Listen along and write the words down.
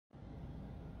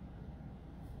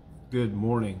Good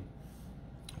morning.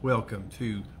 Welcome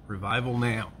to Revival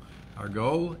Now. Our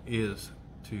goal is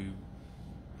to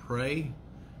pray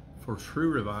for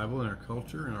true revival in our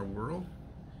culture and our world,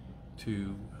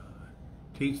 to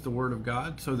teach the Word of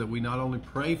God so that we not only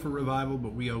pray for revival,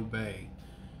 but we obey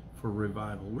for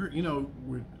revival.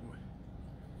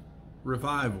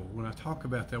 Revival, when I talk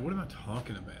about that, what am I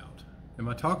talking about? Am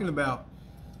I talking about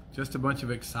just a bunch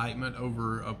of excitement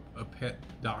over a pet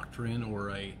doctrine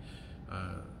or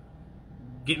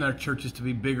getting our churches to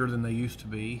be bigger than they used to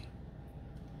be,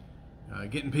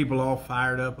 getting people all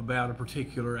fired up about a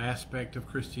particular aspect of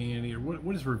Christianity? Or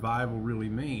what does revival really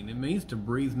mean? It means to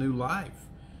breathe new life.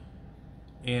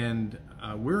 And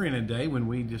we're in a day when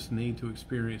we just need to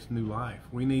experience new life.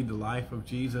 We need the life of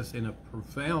Jesus in a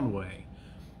profound way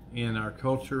in our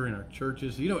culture, in our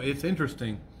churches. You know, it's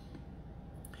interesting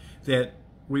that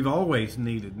we've always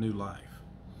needed new life.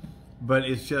 But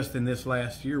it's just in this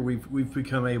last year we've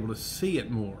become able to see it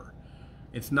more.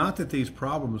 It's not that these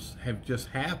problems have just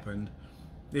happened.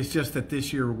 It's just that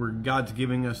this year God's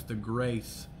giving us the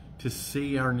grace to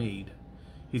see our need.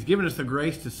 He's given us the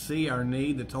grace to see our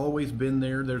need that's always been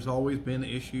there. There's always been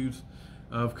issues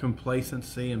of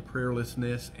complacency and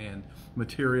prayerlessness and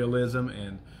materialism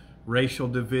and racial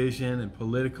division and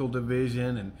political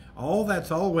division, and all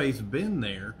that's always been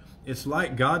there. It's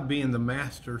like God being the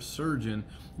master surgeon,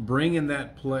 bringing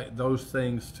those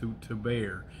things to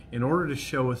bear in order to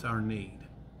show us our need.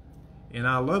 And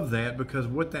I love that, because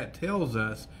what that tells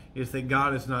us is that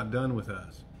God is not done with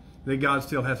us, that God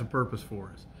still has a purpose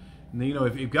for us. And you know,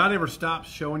 if God ever stops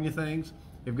showing you things,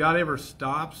 if God ever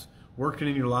stops working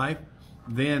in your life,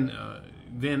 then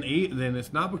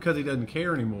it's not because He doesn't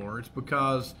care anymore. It's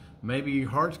because maybe your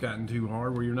heart's gotten too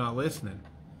hard where you're not listening.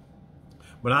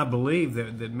 But I believe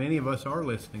that many of us are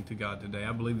listening to God today.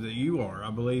 I believe that you are.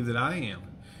 I believe that I am.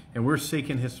 And we're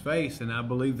seeking His face, and I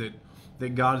believe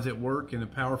that God is at work in a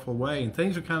powerful way. And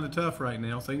things are kind of tough right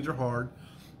now. Things are hard.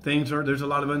 There's a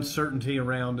lot of uncertainty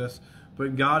around us.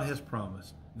 But God has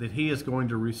promised that He is going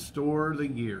to restore the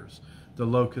years the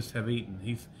locusts have eaten.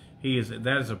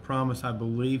 That is a promise I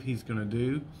believe He's going to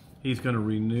do. He's going to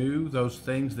renew those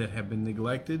things that have been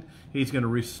neglected. He's going to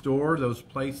restore those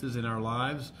places in our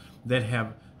lives that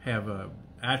have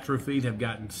atrophied, have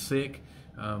gotten sick,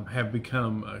 have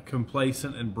become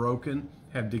complacent and broken,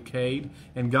 have decayed.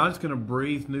 And God's going to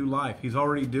breathe new life. He's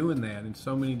already doing that in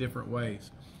so many different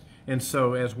ways. And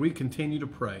so as we continue to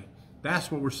pray,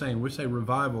 that's what we're saying. We say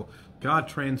revival. God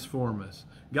transform us.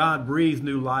 God breathe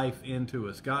new life into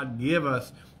us. God give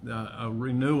us a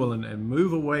renewal and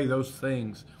move away those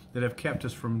things that have kept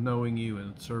us from knowing You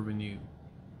and serving You.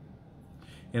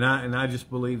 And I just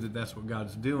believe that that's what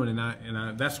God's doing,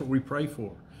 and that's what we pray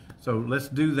for. So let's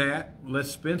do that.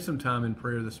 Let's spend some time in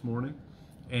prayer this morning,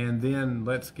 and then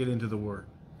let's get into the Word.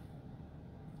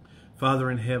 Father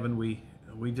in heaven, we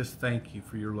just thank You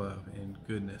for Your love and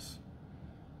goodness.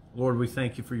 Lord, we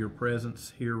thank You for Your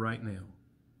presence here right now.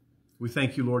 We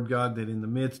thank You, Lord God, that in the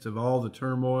midst of all the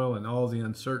turmoil and all the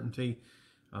uncertainty,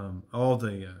 all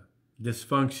the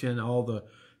dysfunction, all the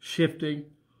shifting,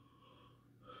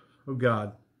 oh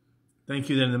God, thank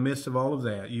You that in the midst of all of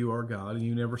that, You are God, and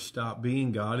You never stop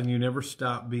being God, and You never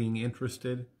stop being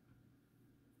interested.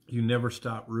 You never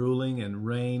stop ruling and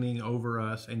reigning over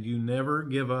us, and You never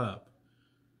give up.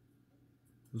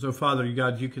 So, Father,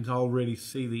 God, You can already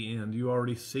see the end. You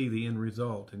already see the end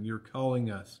result, and You're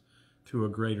calling us to a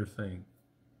greater thing.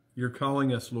 You're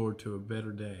calling us, Lord, to a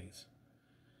better days.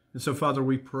 And so, Father,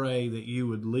 we pray that You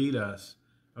would lead us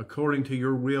according to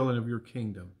Your will and of Your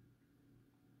kingdom.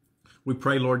 We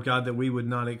pray, Lord God, that we would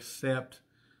not accept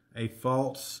a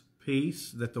false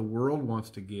peace that the world wants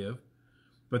to give,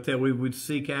 but that we would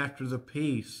seek after the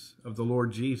peace of the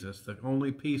Lord Jesus, the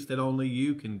only peace that only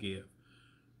You can give.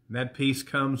 And that peace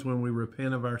comes when we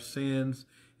repent of our sins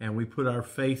and we put our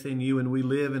faith in You, and we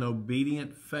live in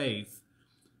obedient faith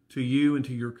to You and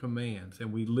to Your commands,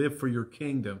 and we live for Your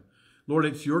kingdom. Lord,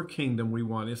 it's Your kingdom we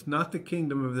want. It's not the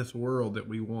kingdom of this world that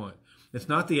we want. It's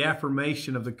not the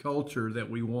affirmation of the culture that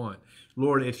we want.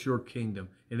 Lord, it's Your kingdom.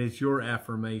 It is Your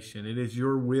affirmation. It is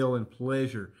Your will and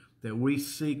pleasure that we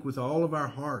seek with all of our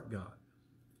heart, God.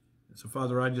 And so,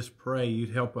 Father, I just pray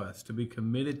You'd help us to be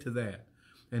committed to that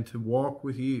and to walk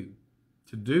with You,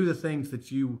 to do the things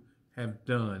that You have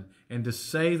done, and to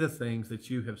say the things that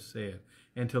You have said,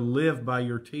 and to live by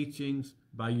Your teachings,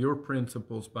 by Your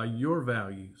principles, by Your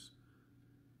values.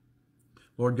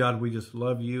 Lord God, we just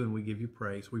love You and we give You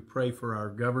praise. We pray for our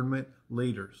government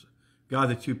leaders. God,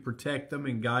 that You protect them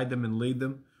and guide them and lead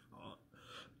them.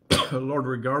 Lord,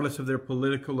 regardless of their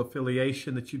political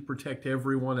affiliation, that You protect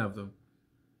every one of them.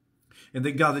 And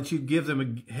that, God, that you'd give them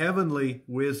a heavenly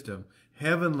wisdom,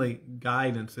 heavenly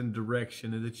guidance and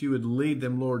direction, and that you would lead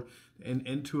them, Lord,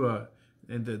 into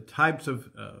the types of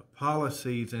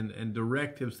policies and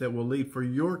directives that will lead for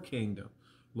your kingdom,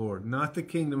 Lord, not the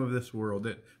kingdom of this world,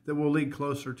 that will lead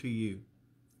closer to you.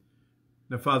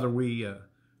 Now, Father, we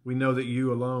know that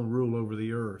you alone rule over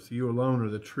the earth. You alone are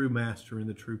the true master and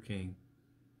the true king.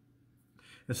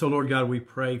 And so, Lord God, we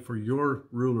pray for your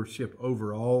rulership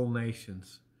over all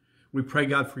nations. We pray,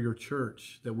 God, for your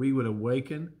church, that we would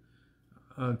awaken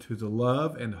unto the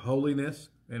love and holiness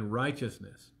and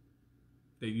righteousness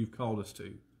that you've called us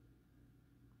to.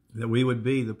 That we would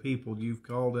be the people you've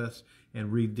called us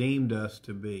and redeemed us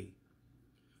to be.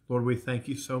 Lord, we thank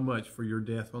you so much for your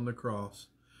death on the cross,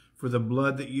 for the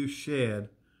blood that you shed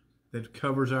that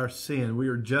covers our sin. We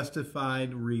are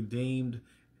justified, redeemed,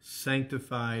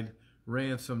 sanctified,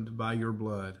 ransomed by your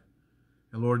blood.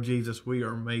 And Lord Jesus, we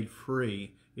are made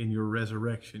free in your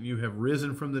resurrection. You have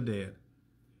risen from the dead.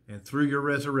 And through your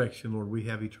resurrection, Lord, we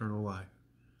have eternal life.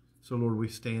 So, Lord, we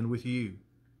stand with you.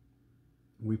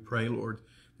 We pray, Lord,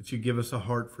 that you give us a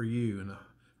heart for you and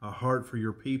a heart for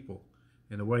your people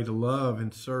and a way to love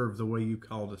and serve the way you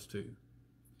called us to.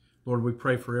 Lord, we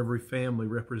pray for every family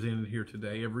represented here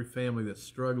today, every family that's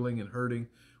struggling and hurting.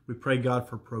 We pray, God,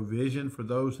 for provision for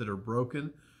those that are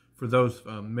broken, for those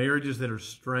marriages that are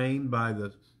strained by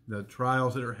the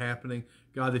trials that are happening.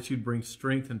 God, that you'd bring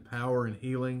strength and power and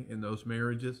healing in those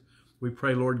marriages. We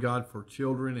pray, Lord God, for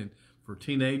children and for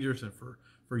teenagers and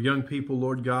for young people,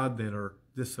 Lord God, that are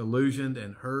disillusioned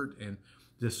and hurt and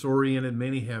disoriented.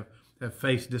 Many have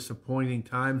faced disappointing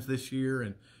times this year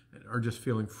and are just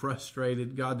feeling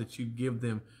frustrated. God, that you give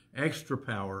them extra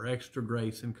power, extra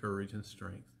grace and courage and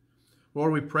strength.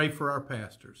 Lord, we pray for our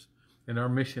pastors and our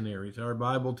missionaries, our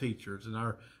Bible teachers, and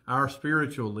our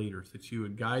spiritual leaders, that you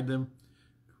would guide them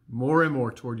more and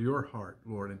more toward your heart,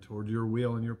 Lord, and toward your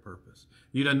will and your purpose.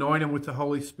 You'd anoint them with the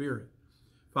Holy Spirit.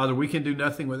 Father, we can do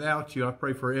nothing without you. I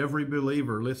pray for every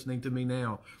believer listening to me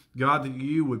now, God, that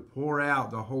you would pour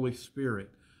out the Holy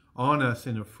Spirit on us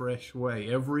in a fresh way.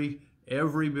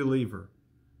 Every believer,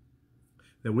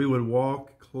 that we would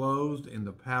walk clothed in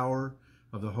the power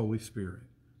of the Holy Spirit,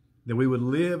 that we would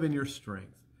live in your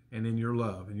strength and in your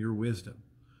love and your wisdom.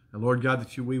 And Lord God,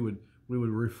 that we would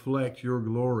reflect your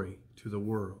glory to the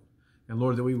world. And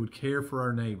Lord, that we would care for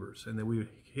our neighbors and that we would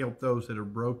help those that are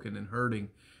broken and hurting,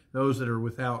 those that are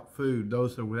without food,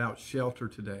 those that are without shelter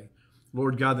today.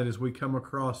 Lord God, that as we come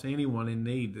across anyone in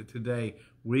need, that today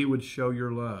we would show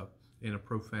your love in a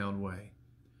profound way.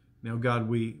 Now, God,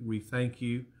 we thank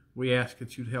you. We ask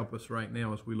that you'd help us right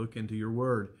now as we look into your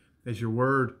word. As your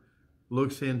word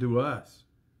looks into us,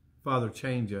 Father,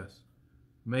 change us.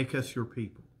 Make us your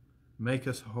people. Make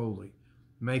us holy.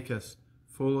 Make us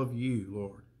full of you,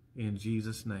 Lord. In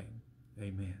Jesus' name,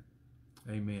 amen.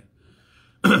 Amen.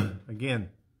 Again,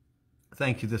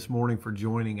 thank you this morning for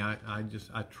joining.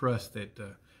 I trust that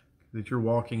you're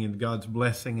walking in God's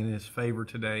blessing and his favor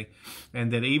today,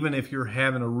 and that even if you're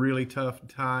having a really tough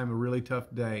time, a really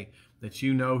tough day, that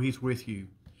you know he's with you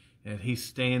and he's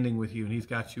standing with you and he's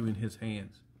got you in his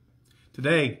hands.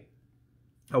 Today,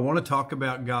 I want to talk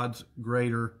about God's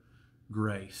greater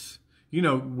grace. You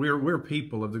know, we're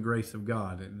people of the grace of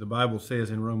God. And the Bible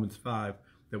says in Romans 5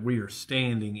 that we are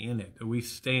standing in it, that we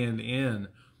stand in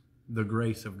the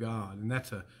grace of God. And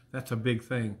that's a big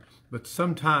thing. But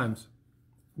sometimes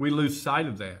we lose sight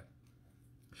of that.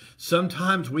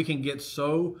 Sometimes we can get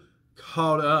so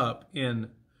caught up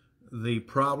in the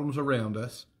problems around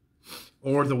us,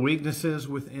 or the weaknesses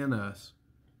within us,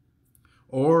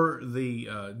 or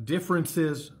the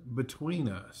differences between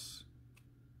us,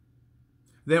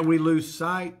 that we lose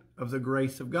sight of the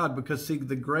grace of God. Because, see,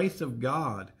 the grace of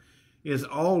God is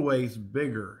always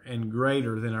bigger and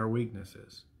greater than our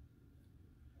weaknesses.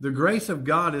 The grace of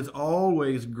God is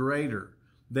always greater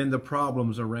than the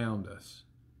problems around us.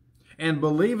 And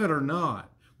believe it or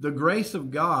not, the grace of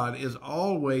God is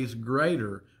always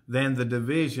greater than the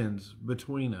divisions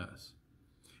between us.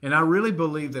 And I really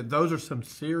believe that those are some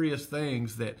serious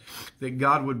things that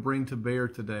God would bring to bear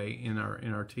today in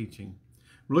our teaching.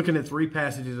 We're looking at 3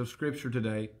 passages of Scripture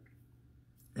today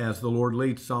as the Lord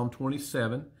leads: Psalm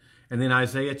 27, and then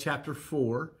Isaiah chapter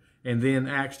 4, and then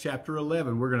Acts chapter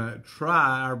 11. We're going to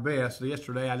try our best.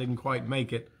 Yesterday I didn't quite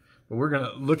make it, but we're going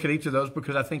to look at each of those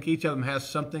because I think each of them has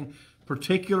something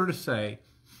particular to say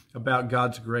about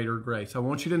God's greater grace. I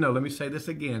want you to know, let me say this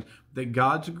again, that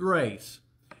God's grace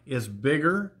is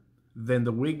bigger than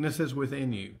the weaknesses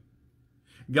within you.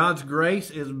 God's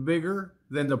grace is bigger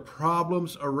than the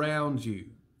problems around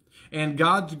you. And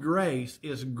God's grace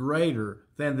is greater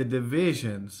than the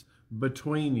divisions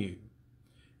between you.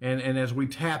 And as we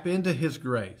tap into His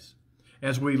grace,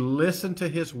 as we listen to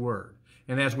His word,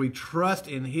 and as we trust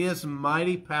in His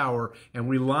mighty power and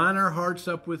we line our hearts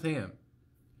up with Him,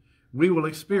 we will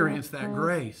experience that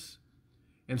grace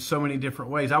in so many different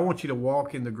ways. I want you to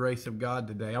walk in the grace of God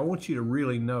today. I want you to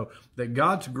really know that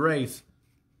God's grace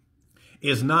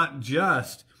is not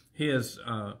just His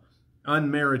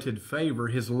unmerited favor,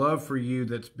 His love for you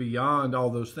that's beyond all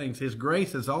those things. His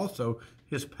grace is also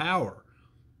His power,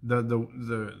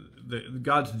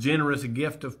 God's generous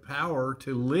gift of power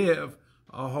to live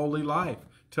a holy life,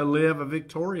 to live a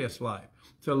victorious life,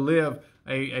 to live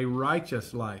a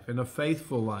righteous life and a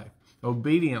faithful life,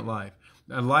 obedient life,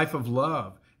 a life of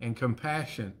love and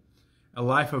compassion, a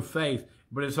life of faith.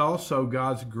 But it's also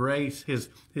God's grace, His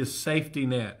safety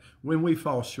net when we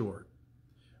fall short,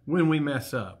 when we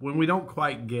mess up, when we don't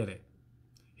quite get it.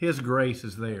 His grace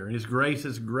is there. His grace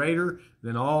is greater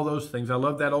than all those things. I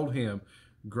love that old hymn,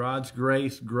 God's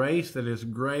grace, grace that is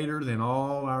greater than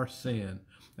all our sin.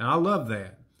 And I love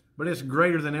that, but it's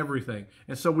greater than everything.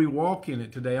 And so we walk in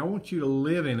it today. I want you to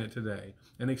live in it today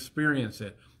and experience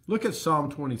it. Look at Psalm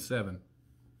 27.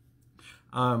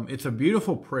 It's a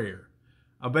beautiful prayer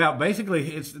about,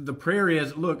 basically, the prayer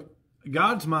is, look,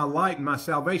 God's my light and my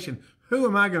salvation. Who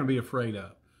am I going to be afraid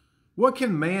of? What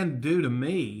can man do to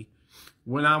me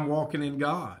when I'm walking in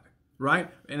God?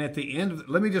 Right? And at the end,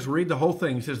 let me just read the whole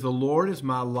thing. It says, the Lord is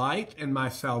my light and my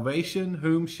salvation.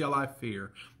 Whom shall I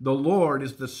fear? The Lord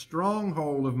is the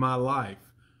stronghold of my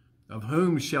life. Of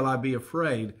whom shall I be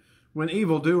afraid? When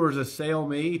evildoers assail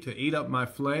me to eat up my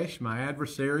flesh, my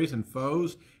adversaries and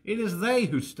foes, it is they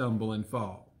who stumble and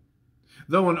fall.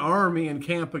 Though an army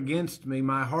encamp against me,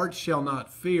 my heart shall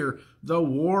not fear. Though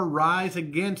war rise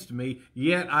against me,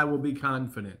 yet I will be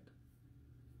confident.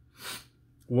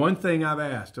 One thing I've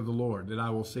asked of the Lord that I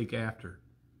will seek after,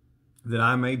 that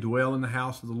I may dwell in the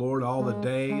house of the Lord all the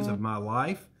days of my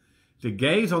life, to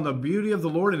gaze on the beauty of the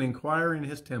Lord and inquire in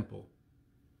His temple.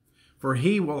 For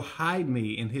He will hide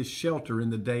me in His shelter in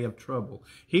the day of trouble.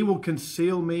 He will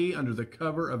conceal me under the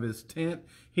cover of His tent.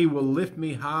 He will lift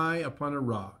me high upon a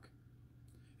rock.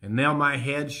 And now my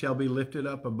head shall be lifted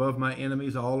up above my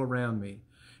enemies all around me.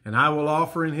 And I will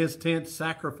offer in His tent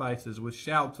sacrifices with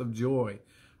shouts of joy.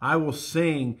 I will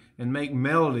sing and make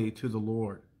melody to the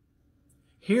Lord.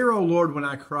 Hear, O Lord, when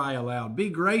I cry aloud. Be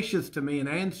gracious to me and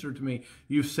answer to me.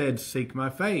 You've said, seek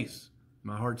my face.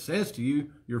 My heart says to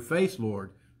you, your face,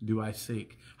 Lord, do I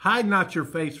seek. Hide not your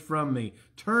face from me.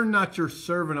 Turn not your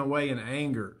servant away in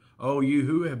anger. O you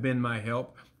who have been my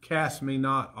help, cast me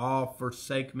not off,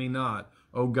 forsake me not,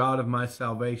 O God of my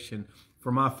salvation.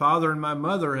 For my father and my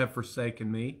mother have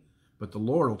forsaken me, but the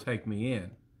Lord will take me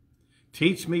in.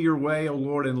 Teach me your way, O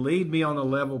Lord, and lead me on a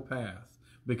level path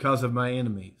because of my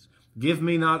enemies. Give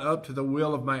me not up to the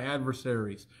will of my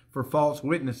adversaries, for false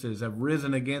witnesses have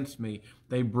risen against me.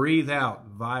 They breathe out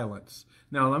violence.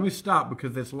 Now, let me stop,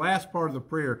 because this last part of the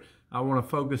prayer I want to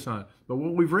focus on. But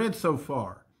what we've read so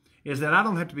far is that I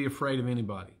don't have to be afraid of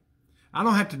anybody. I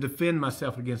don't have to defend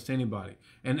myself against anybody.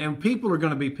 And people are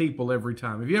going to be people every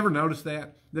time. Have you ever noticed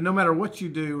that? That no matter what you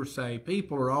do or say,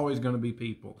 people are always going to be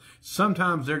people.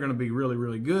 Sometimes they're going to be really,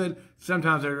 really good.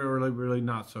 Sometimes they're really, really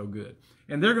not so good.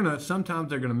 And sometimes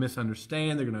they're going to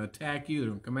misunderstand. They're going to attack you. They're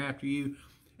going to come after you.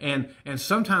 And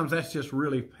sometimes that's just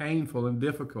really painful and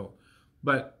difficult.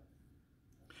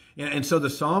 And so the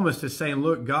psalmist is saying,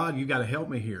 look, God, you got to help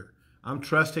me here. I'm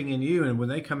trusting in you, and when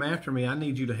they come after me, I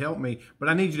need you to help me, but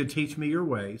I need you to teach me your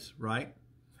ways, right?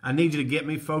 I need you to get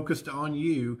me focused on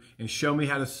you and show me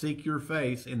how to seek your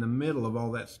face in the middle of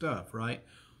all that stuff, right?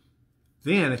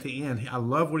 Then at the end, I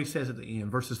love what he says at the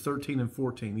end, verses 13 and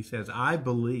 14. He says, I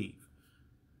believe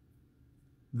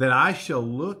that I shall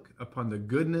look upon the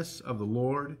goodness of the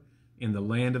Lord in the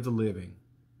land of the living.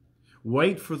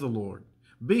 Wait for the Lord.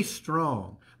 Be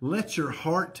strong. Let your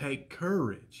heart take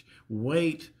courage.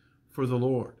 Wait for the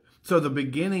Lord. So the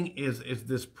beginning is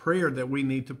this prayer that we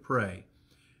need to pray.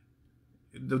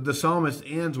 The psalmist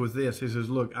ends with this. He says,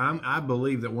 look, I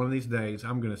believe that one of these days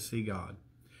I'm going to see God.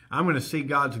 I'm going to see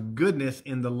God's goodness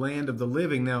in the land of the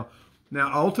living. Now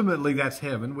ultimately that's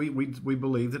heaven. We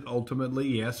believe that ultimately,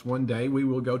 yes, one day we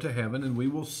will go to heaven and we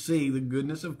will see the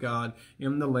goodness of God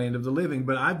in the land of the living.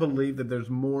 But I believe that there's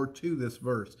more to this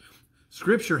verse.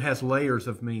 Scripture has layers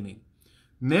of meaning.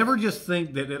 Never just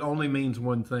think that it only means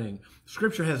one thing.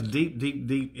 Scripture has deep,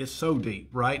 it's so deep,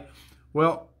 right?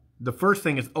 Well, the first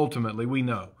thing is ultimately, we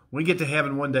know. When we get to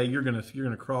heaven one day, you're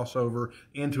gonna cross over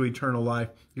into eternal life.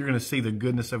 You're gonna see the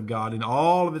goodness of God in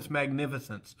all of its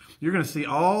magnificence. You're gonna see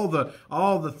all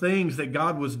the things that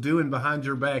God was doing behind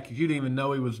your back that you didn't even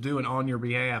know He was doing on your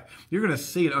behalf. You're gonna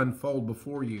see it unfold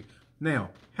before you.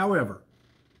 Now, however,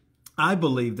 I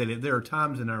believe that there are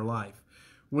times in our life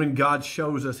when God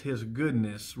shows us his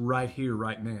goodness right here,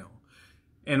 right now.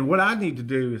 And what I need to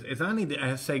do is I need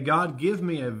to say, God, give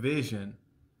me a vision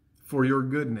for your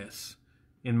goodness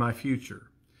in my future.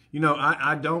 You know,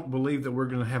 I don't believe that we're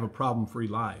going to have a problem-free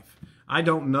life. I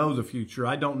don't know the future.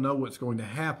 I don't know what's going to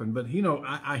happen. But, you know,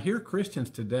 I hear Christians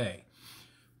today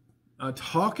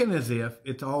talking as if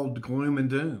it's all gloom and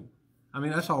doom. I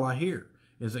mean, that's all I hear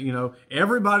is that, you know,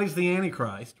 everybody's the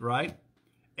Antichrist, right?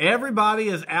 Everybody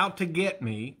is out to get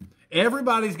me.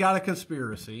 Everybody's got a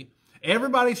conspiracy.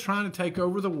 Everybody's trying to take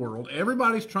over the world.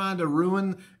 Everybody's trying to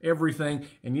ruin everything.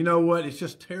 And you know what? It's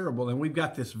just terrible. And we've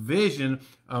got this vision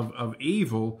of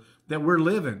evil that we're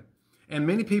living. And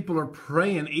many people are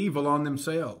praying evil on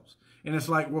themselves. And it's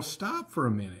like, well, stop for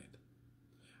a minute.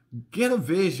 Get a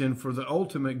vision for the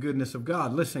ultimate goodness of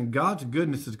God. Listen, God's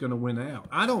goodness is going to win out.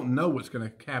 I don't know what's going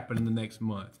to happen in the next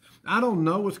month. I don't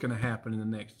know what's going to happen in the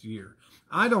next year.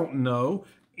 I don't know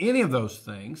any of those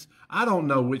things. I don't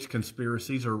know which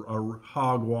conspiracies are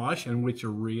hogwash and which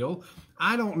are real.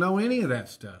 I don't know any of that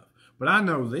stuff. But I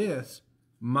know this,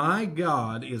 my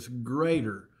God is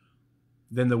greater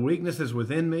than the weaknesses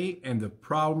within me and the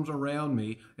problems around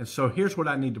me. And so here's what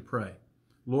I need to pray.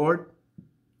 Lord,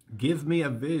 give me a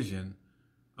vision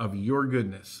of your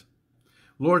goodness.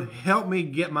 Lord, help me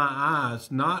get my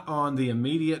eyes not on the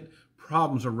immediate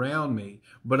problems around me,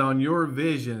 but on your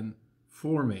vision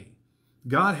for me.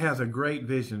 God has a great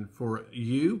vision for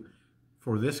you,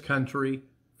 for this country,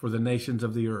 for the nations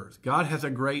of the earth. God has a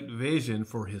great vision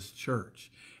for his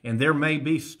church. And there may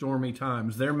be stormy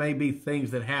times. There may be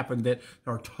things that happen that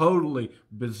are totally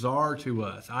bizarre to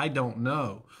us. I don't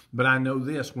know. But I know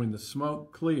this, when the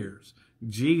smoke clears,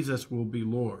 Jesus will be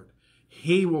Lord.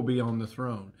 He will be on the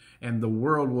throne, and the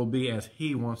world will be as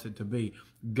he wants it to be.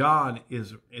 God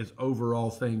is over all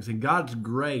things, and God's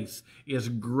grace is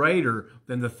greater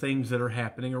than the things that are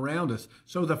happening around us.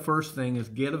 So the first thing is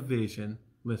get a vision.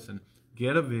 Listen,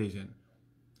 get a vision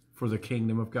for the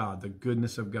kingdom of God, the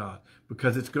goodness of God,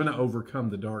 because it's going to overcome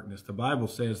the darkness. The Bible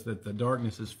says that the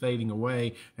darkness is fading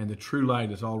away and the true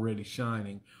light is already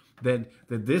shining. That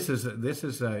this is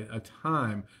a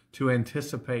time to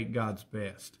anticipate God's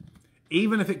best.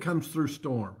 Even if it comes through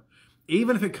storm,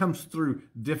 even if it comes through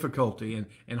difficulty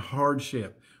and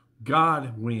hardship,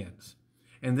 God wins.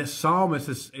 And this psalmist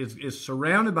is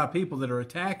surrounded by people that are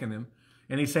attacking him.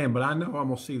 And he's saying, but I know I'm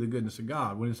going to see the goodness of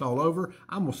God. When it's all over,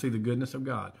 I'm going to see the goodness of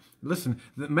God. Listen,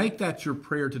 make that your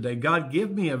prayer today. God,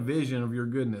 give me a vision of your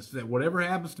goodness, that whatever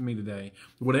happens to me today,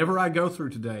 whatever I go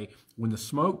through today, when the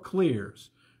smoke clears,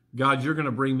 God, you're going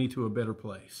to bring me to a better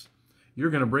place. You're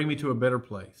going to bring me to a better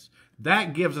place.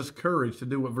 That gives us courage to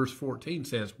do what verse 14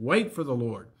 says. Wait for the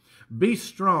Lord. Be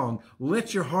strong.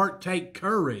 Let your heart take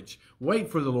courage. Wait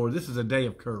for the Lord. This is a day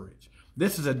of courage.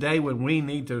 This is a day when we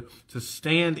need to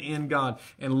stand in God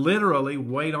and literally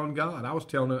wait on God. I was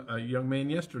telling a young man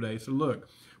yesterday, so look,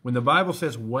 when the Bible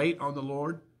says wait on the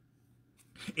Lord,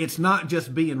 it's not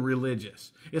just being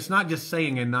religious. It's not just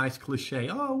saying a nice cliche,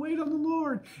 oh, wait on the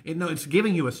Lord. No, it's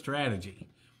giving you a strategy.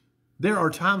 There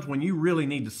are times when you really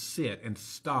need to sit and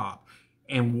stop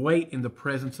and wait in the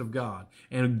presence of God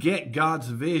and get God's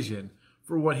vision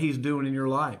for what he's doing in your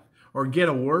life. Or get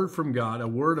a word from God, a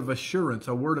word of assurance,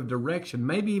 a word of direction,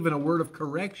 maybe even a word of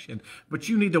correction. But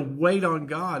you need to wait on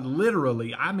God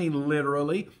literally. I mean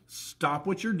literally. Stop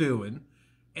what you're doing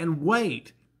and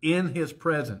wait in his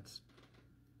presence.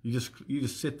 You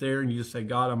just sit there and you just say,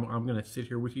 God, I'm going to sit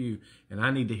here with you and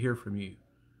I need to hear from you.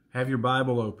 Have your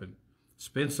Bible open.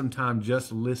 Spend some time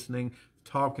just listening,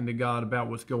 talking to God about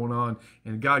what's going on.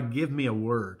 And God, give me a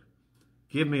word.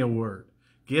 Give me a word.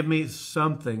 Give me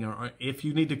something. Or if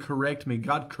you need to correct me,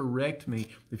 God, correct me.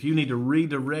 If you need to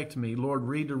redirect me, Lord,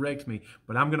 redirect me.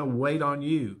 But I'm going to wait on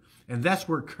you. And that's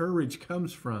where courage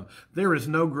comes from. There is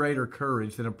no greater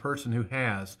courage than a person who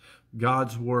has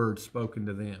God's word spoken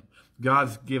to them.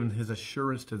 God's given his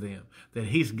assurance to them that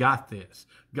he's got this.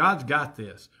 God's got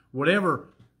this. Whatever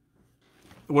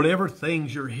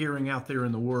things you're hearing out there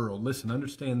in the world, listen,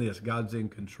 understand this. God's in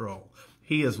control.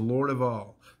 He is Lord of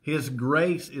all. His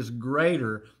grace is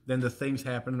greater than the things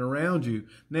happening around you.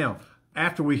 Now,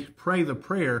 after we pray the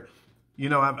prayer, you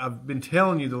know, I've been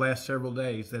telling you the last several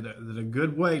days that a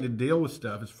good way to deal with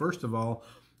stuff is, first of all,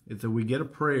 is that we get a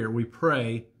prayer, we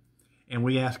pray, and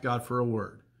we ask God for a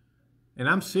word. And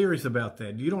I'm serious about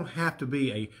that. You don't have to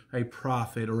be a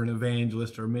prophet or an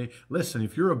evangelist or me. Listen,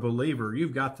 if you're a believer,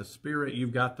 you've got the Spirit,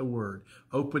 you've got the Word.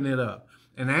 Open it up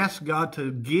and ask God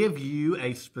to give you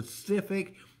a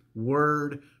specific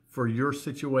word for your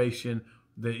situation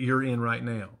that you're in right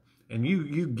now. and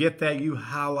you get that, you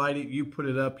highlight it, you put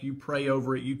it up, you pray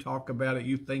over it, you talk about it,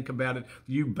 you think about it,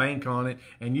 you bank on it,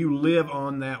 and you live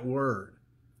on that word.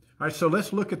 All right, so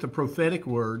let's look at the prophetic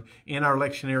word in our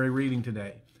lectionary reading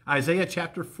today. Isaiah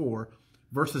chapter 4,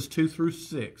 verses 2 through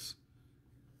 6.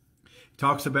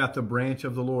 Talks about the branch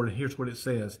of the Lord, and here's what it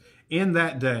says. In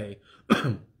that day,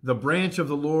 the branch of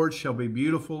the Lord shall be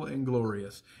beautiful and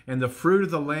glorious, and the fruit of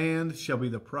the land shall be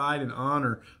the pride and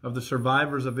honor of the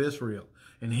survivors of Israel.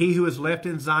 And he who is left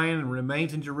in Zion and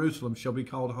remains in Jerusalem shall be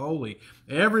called holy,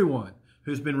 everyone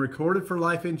who's been recorded for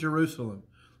life in Jerusalem,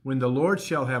 when the Lord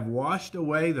shall have washed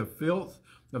away the filth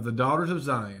of the daughters of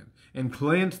Zion, and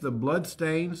cleansed the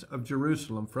bloodstains of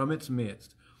Jerusalem from its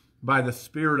midst, by the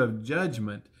spirit of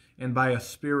judgment and by a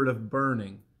spirit of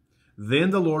burning. Then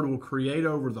the Lord will create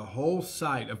over the whole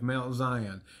site of Mount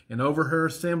Zion, and over her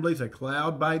assemblies a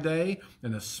cloud by day,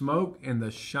 and a smoke and the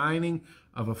shining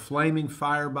of a flaming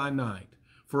fire by night.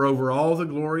 For over all the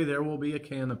glory there will be a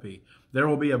canopy. There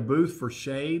will be a booth for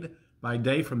shade by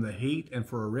day from the heat, and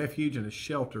for a refuge and a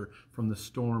shelter from the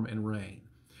storm and rain.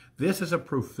 This is a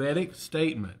prophetic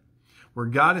statement where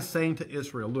God is saying to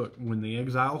Israel, look, when the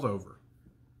exile's over,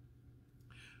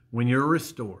 when you're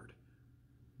restored,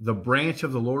 the branch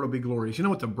of the Lord will be glorious. You know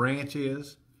what the branch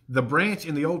is? The branch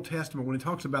in the Old Testament, when it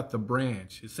talks about the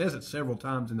branch, it says it several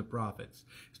times in the prophets.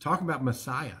 It's talking about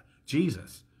Messiah,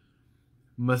 Jesus.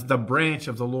 The branch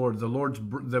of the Lord,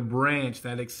 the branch,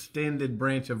 that extended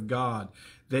branch of God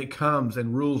that comes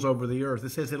and rules over the earth. It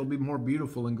says it'll be more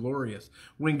beautiful and glorious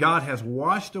when God has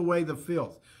washed away the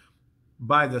filth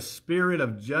by the spirit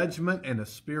of judgment and the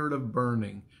spirit of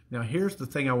burning. Now, here's the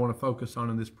thing I want to focus on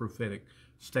in this prophetic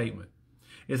statement,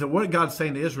 is that what God's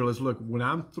saying to Israel is, look, when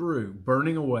I'm through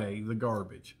burning away the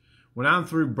garbage, when I'm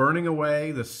through burning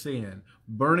away the sin,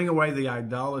 burning away the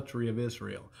idolatry of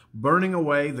Israel, burning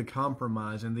away the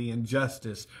compromise and the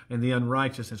injustice and the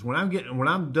unrighteousness, when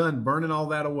I'm done burning all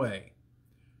that away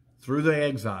through the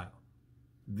exile,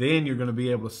 then you're going to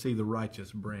be able to see the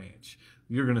righteous branch.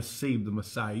 You're going to see the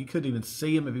Messiah. You couldn't even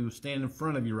see him if he was standing in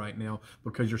front of you right now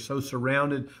because you're so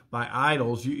surrounded by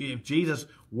idols. If Jesus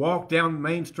walked down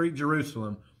Main Street,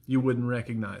 Jerusalem, you wouldn't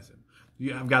recognize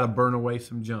him. I've got to burn away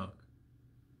some junk.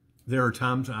 There are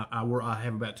times I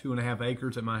have about 2.5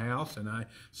 acres at my house, and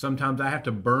sometimes I have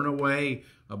to burn away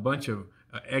a bunch of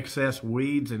excess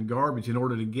weeds and garbage in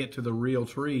order to get to the real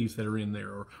trees that are in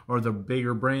there, or the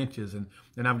bigger branches, and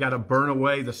I've got to burn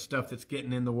away the stuff that's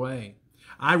getting in the way.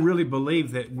 I really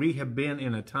believe that we have been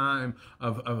in a time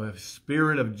of a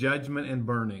spirit of judgment and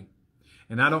burning.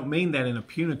 And I don't mean that in a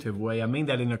punitive way. I mean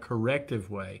that in a corrective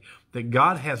way. That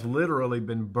God has literally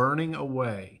been burning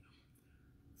away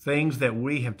things that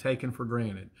we have taken for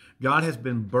granted. God has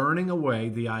been burning away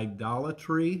the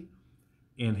idolatry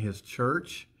in his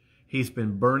church. He's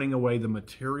been burning away the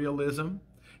materialism.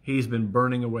 He's been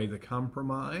burning away the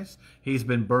compromise. He's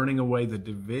been burning away the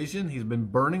division. He's been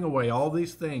burning away all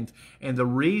these things. And the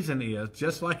reason is,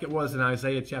 just like it was in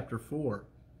Isaiah chapter 4,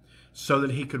 so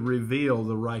that he could reveal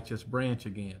the righteous branch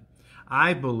again.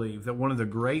 I believe that one of the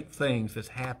great things that's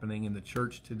happening in the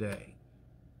church today,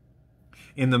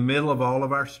 in the middle of all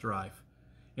of our strife,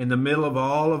 in the middle of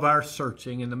all of our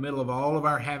searching, in the middle of all of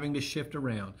our having to shift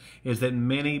around, is that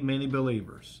many, many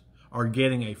believers are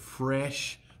getting a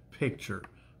fresh picture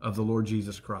of the Lord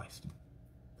Jesus Christ.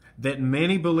 That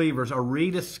many believers are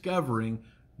rediscovering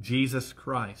Jesus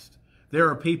Christ. There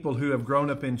are people who have grown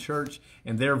up in church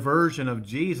and their version of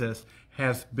Jesus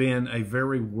has been a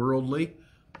very worldly,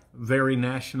 very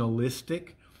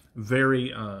nationalistic,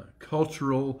 very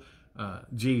cultural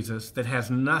Jesus that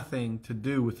has nothing to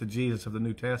do with the Jesus of the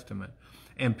New Testament.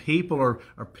 And people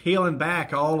are peeling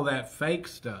back all of that fake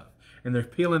stuff. And they're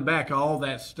peeling back all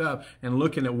that stuff and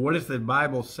looking at what does the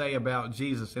Bible say about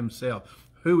Jesus himself.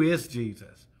 Who is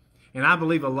Jesus? And I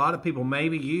believe a lot of people,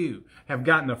 maybe you, have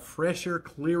gotten a fresher,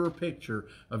 clearer picture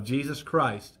of Jesus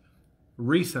Christ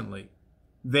recently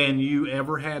than you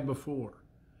ever had before.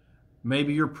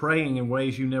 Maybe you're praying in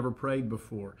ways you never prayed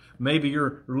before. Maybe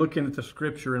you're looking at the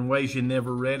Scripture in ways you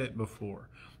never read it before.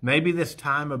 Maybe this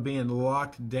time of being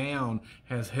locked down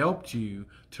has helped you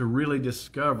to really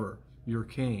discover your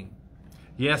King.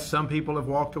 Yes, some people have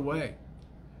walked away.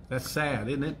 That's sad,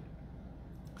 isn't it?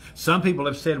 Some people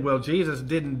have said, well, Jesus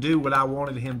didn't do what I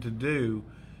wanted him to do.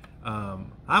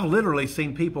 I've literally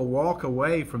seen people walk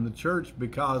away from the church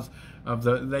because of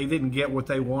they didn't get what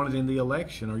they wanted in the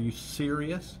election. Are you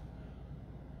serious?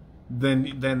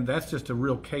 Then that's just a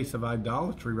real case of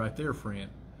idolatry right there, friend.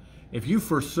 If you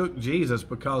forsook Jesus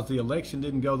because the election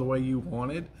didn't go the way you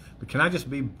wanted, but can I just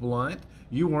be blunt?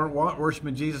 You weren't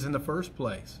worshiping Jesus in the first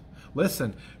place.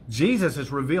 Listen, Jesus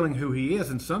is revealing who he is,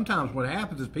 and sometimes what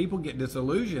happens is people get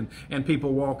disillusioned and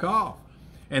people walk off.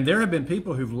 And there have been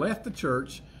people who've left the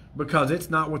church because it's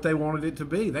not what they wanted it to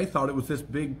be. They thought it was this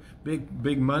big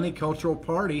money cultural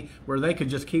party where they could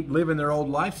just keep living their old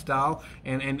lifestyle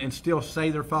and still say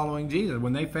they're following Jesus.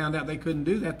 When they found out they couldn't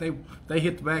do that, they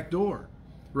hit the back door,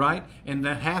 right? And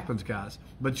that happens, guys.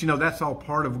 But you know, that's all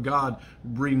part of God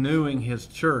renewing his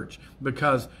church,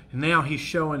 because now he's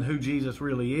showing who Jesus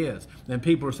really is. And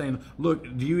people are saying, look,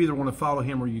 do you either want to follow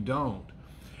him or you don't?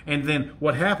 And then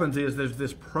what happens is there's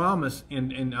this promise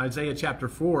in Isaiah chapter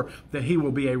 4 that he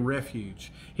will be a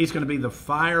refuge. He's going to be the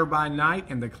fire by night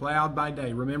and the cloud by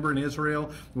day. Remember in Israel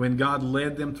when God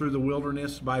led them through the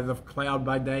wilderness by the cloud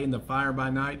by day and the fire by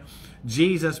night?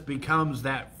 Jesus becomes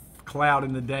that cloud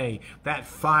in the day, that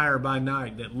fire by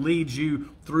night that leads you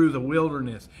through the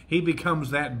wilderness. He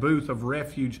becomes that booth of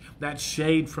refuge, that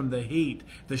shade from the heat,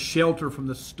 the shelter from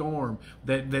the storm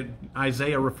that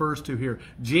Isaiah refers to here.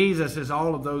 Jesus is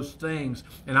all of those things,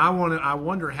 and I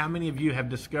wonder how many of you have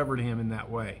discovered him in that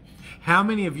way. How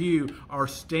many of you are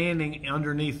standing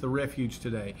underneath the refuge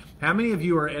today? How many of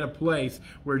you are at a place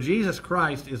where Jesus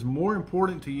Christ is more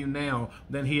important to you now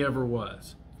than he ever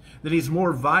was? That he's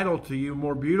more vital to you,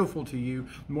 more beautiful to you,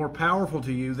 more powerful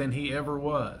to you than he ever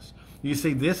was. You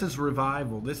see, this is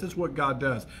revival. This is what God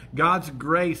does. God's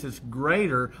grace is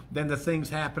greater than the things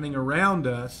happening around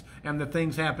us and the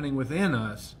things happening within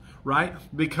us, right?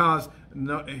 Because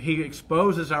he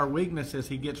exposes our weaknesses.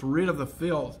 He gets rid of the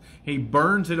filth. He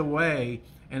burns it away,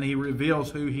 and he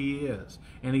reveals who he is.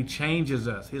 And he changes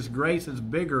us. His grace is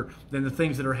bigger than the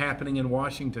things that are happening in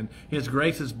Washington. His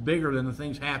grace is bigger than the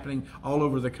things happening all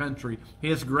over the country.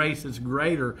 His grace is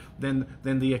greater than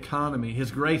the economy. His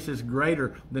grace is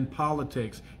greater than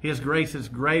politics. His grace is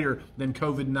greater than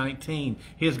COVID-19.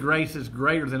 His grace is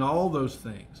greater than all those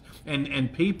things.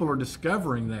 And people are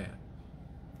discovering that.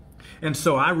 And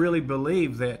so I really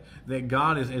believe that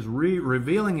God is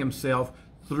revealing himself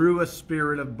through a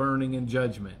spirit of burning and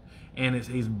judgment. And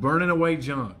he's burning away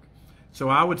junk. So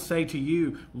I would say to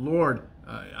you, Lord,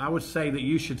 I would say that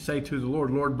you should say to the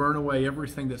Lord, Lord, burn away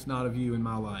everything that's not of you in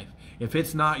my life. If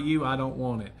it's not you, I don't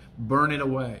want it. Burn it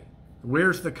away.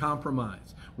 Where's the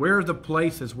compromise? Where are the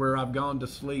places where I've gone to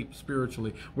sleep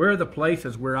spiritually? Where are the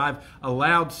places where I've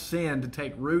allowed sin to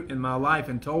take root in my life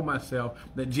and told myself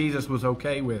that Jesus was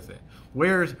okay with it?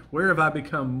 Where have I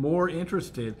become more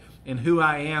interested in who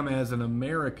I am as an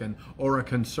American or a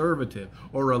conservative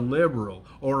or a liberal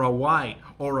or a white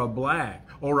or a black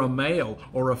or a male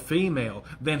or a female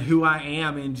than who I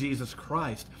am in Jesus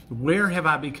Christ? Where have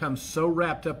I become so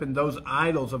wrapped up in those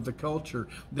idols of the culture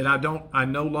that I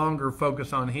no longer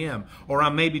focus on him? Or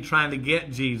I'm maybe trying to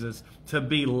get Jesus to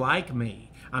be like me.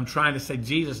 I'm trying to say,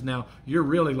 Jesus, now, you're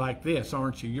really like this,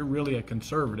 aren't you? You're really a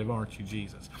conservative, aren't you,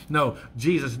 Jesus? No,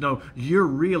 Jesus, no, you're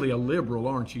really a liberal,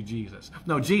 aren't you, Jesus?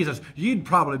 No, Jesus, you'd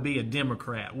probably be a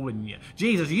Democrat, wouldn't you?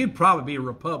 Jesus, you'd probably be a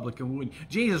Republican, wouldn't you?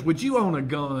 Jesus, would you own a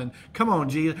gun? Come on,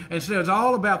 Jesus. And so it's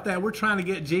all about that. We're trying to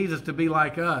get Jesus to be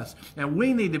like us, and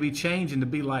we need to be changing to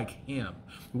be like him.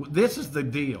 This is the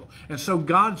deal. And so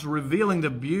God's revealing the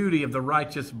beauty of the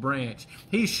righteous branch.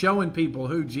 He's showing people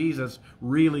who Jesus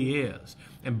really is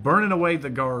and burning away the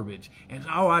garbage. And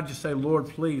I just say, Lord,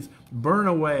 please burn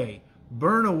away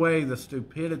the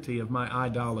stupidity of my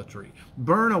idolatry.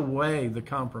 Burn away the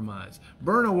compromise.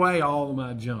 Burn away all of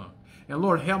my junk. And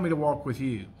Lord, help me to walk with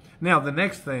you. Now, the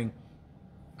next thing,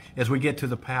 as we get to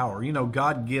the power, you know,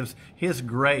 God gives his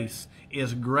grace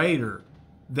is greater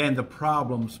than the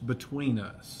problems between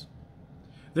us.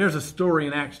 There's a story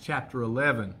in Acts chapter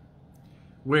 11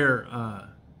 where,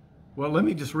 well, let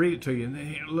me just read it to you.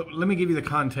 Let me give you the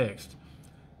context.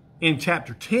 In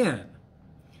chapter 10,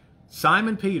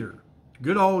 Simon Peter,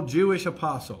 good old Jewish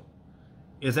apostle,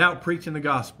 is out preaching the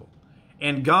gospel.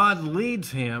 And God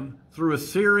leads him through a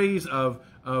series of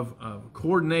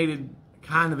coordinated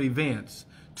kind of events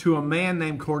to a man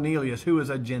named Cornelius, who is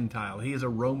a Gentile. He is a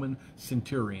Roman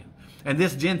centurion. And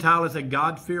this Gentile is a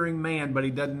God-fearing man, but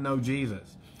he doesn't know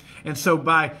Jesus. And so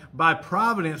by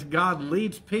providence, God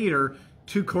leads Peter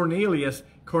to Cornelius.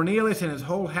 Cornelius and his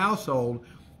whole household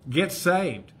get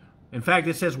saved. In fact,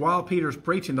 it says while Peter's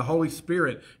preaching, the Holy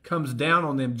Spirit comes down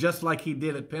on them just like he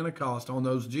did at Pentecost on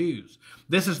those Jews.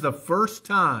 This is the first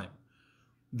time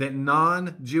that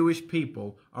non-Jewish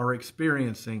people are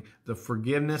experiencing the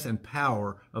forgiveness and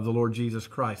power of the Lord Jesus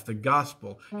Christ. The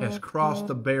gospel has crossed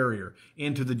the barrier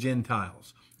into the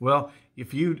Gentiles. Well,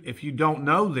 if you don't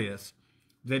know this,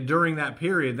 that during that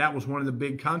period, that was one of the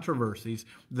big controversies,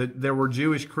 that there were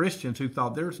Jewish Christians who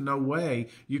thought there's no way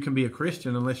you can be a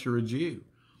Christian unless you're a Jew.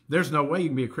 There's no way you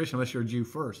can be a Christian unless you're a Jew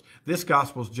first. This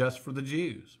gospel's just for the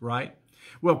Jews, right?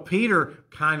 Well, Peter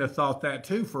kind of thought that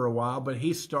too for a while, but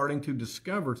he's starting to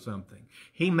discover something.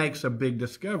 He makes a big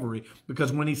discovery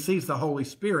because when he sees the Holy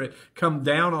Spirit come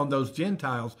down on those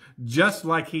Gentiles, just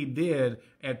like he did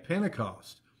at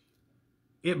Pentecost,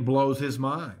 it blows his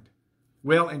mind.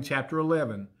 Well, in chapter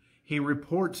 11, he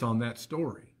reports on that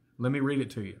story. Let me read it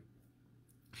to you.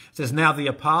 It says, "Now the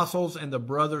apostles and the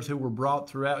brothers who were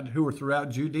throughout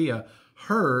Judea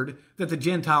heard that the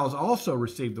Gentiles also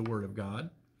received the word of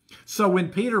God. So when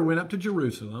Peter went up to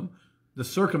Jerusalem, the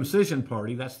circumcision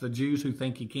party," that's the Jews who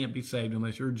think you can't be saved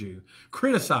unless you're a Jew,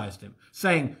 "criticized him,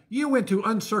 saying, 'You went to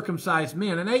uncircumcised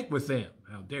men and ate with them.'"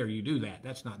 How dare you do that?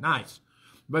 That's not nice.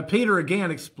 But Peter again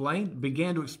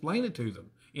began to explain it to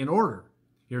them in order.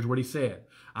 Here's what he said.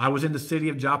 "I was in the city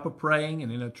of Joppa praying,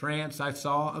 and in a trance I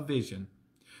saw a vision.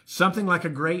 Something like a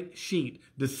great sheet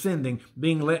descending,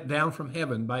 being let down from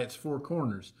heaven by its four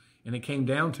corners, and it came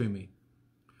down to me.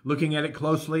 Looking at it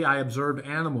closely, I observed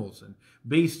animals and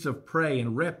beasts of prey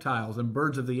and reptiles and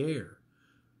birds of the air.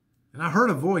 And I heard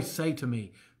a voice say to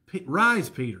me, 'Rise,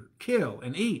 Peter, kill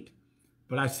and eat.'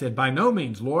 But I said, 'By no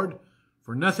means, Lord,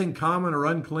 for nothing common or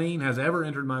unclean has ever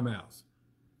entered my mouth.'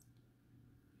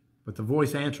 But the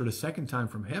voice answered a second time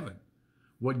from heaven,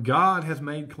 'What God has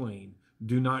made clean,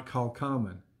 do not call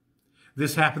common.'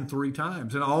 This happened 3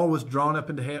 times, and all was drawn up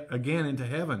again into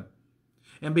heaven.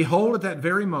 And behold, at that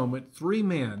very moment, 3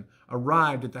 men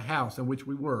arrived at the house in which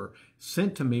we were,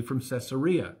 sent to me from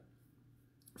Caesarea.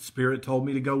 The Spirit told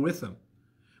me to go with them.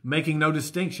 Making no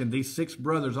distinction, these 6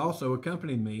 brothers also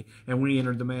accompanied me, and we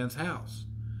entered the man's house.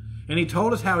 And he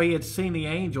told us how he had seen the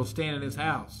angel stand in his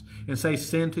house and say,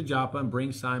 'Send to Joppa and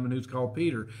bring Simon, who's called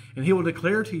Peter, and he will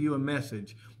declare to you a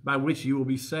message by which you will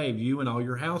be saved, you and all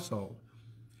your household.'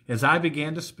 As I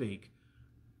began to speak,"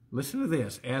 listen to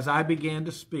this, "as I began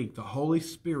to speak, the Holy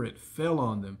Spirit fell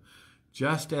on them,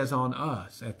 just as on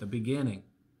us at the beginning.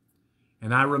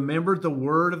 And I remembered the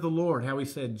word of the Lord, how he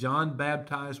said, 'John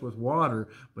baptized with water,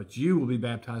 but you will be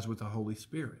baptized with the Holy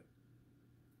Spirit.'"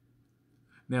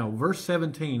 Now, verse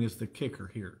 17 is the kicker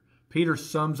here. Peter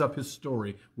sums up his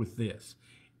story with this.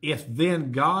 "If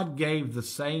then God gave the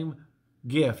same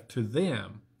gift to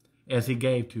them as he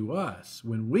gave to us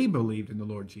when we believed in the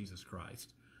Lord Jesus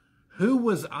Christ, who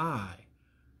was I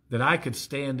that I could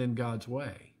stand in God's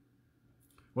way?"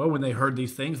 Well, when they heard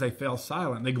these things, they fell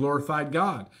silent. They glorified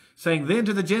God, saying, "Then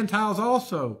to the Gentiles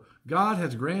also, God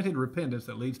has granted repentance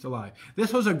that leads to life."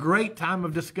 This was a great time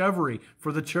of discovery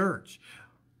for the church.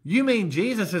 You mean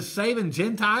Jesus is saving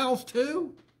Gentiles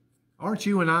too? Aren't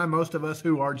you and I, most of us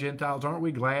who are Gentiles, aren't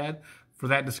we glad for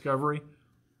that discovery?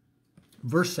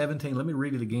 Verse 17, let me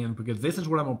read it again because this is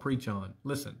what I'm going to preach on.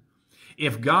 Listen,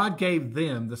 if God gave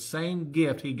them the same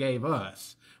gift he gave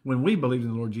us when we believed in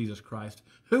the Lord Jesus Christ,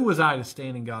 who was I to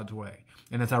stand in God's way?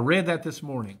 And as I read that this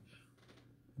morning,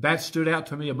 that stood out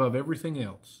to me above everything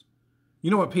else. You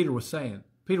know what Peter was saying?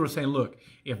 Peter was saying, look,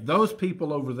 if those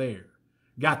people over there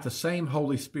got the same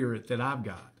Holy Spirit that I've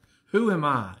got, who am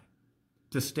I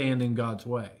to stand in God's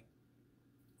way?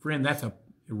 Friend, that's a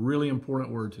really important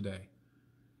word today.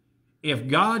 If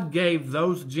God gave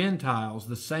those Gentiles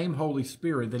the same Holy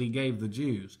Spirit that he gave the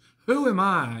Jews, who am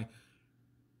I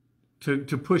to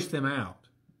push them out,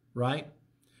 right?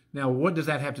 Now, what does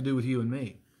that have to do with you and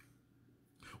me?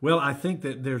 Well, I think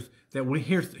that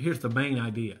here's the main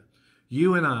idea.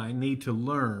 You and I need to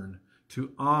learn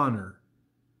to honor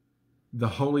the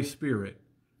Holy Spirit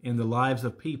in the lives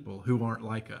of people who aren't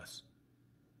like us.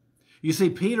 You see,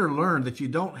 Peter learned that you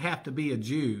don't have to be a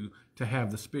Jew to have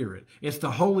the Spirit. It's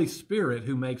the Holy Spirit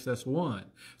who makes us one.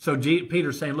 So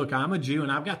Peter's saying, look, I'm a Jew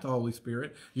and I've got the Holy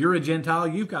Spirit. You're a Gentile,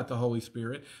 you've got the Holy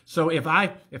Spirit. So if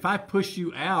I push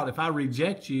you out, if I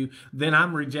reject you, then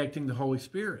I'm rejecting the Holy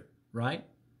Spirit, right?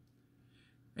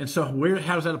 And so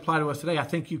how does that apply to us today? I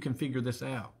think you can figure this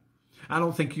out. I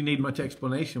don't think you need much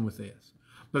explanation with this.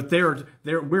 But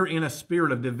we're in a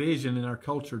spirit of division in our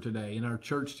culture today, in our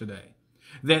church today.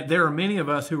 That there are many of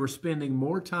us who are spending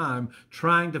more time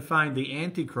trying to find the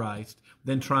Antichrist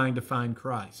than trying to find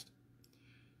Christ.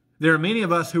 There are many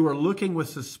of us who are looking with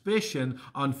suspicion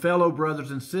on fellow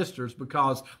brothers and sisters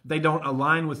because they don't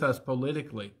align with us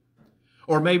politically.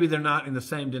 Or maybe they're not in the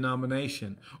same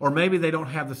denomination. Or maybe they don't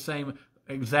have the same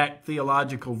exact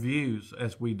theological views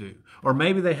as we do. Or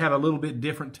maybe they have a little bit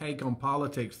different take on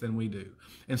politics than we do.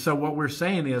 And so what we're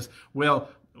saying is, well,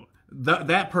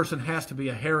 that person has to be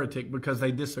a heretic because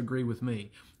they disagree with me.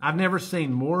 I've never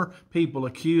seen more people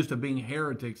accused of being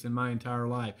heretics in my entire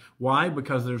life. Why?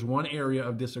 Because there's one area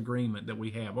of disagreement that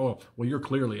we have. Oh, well, you're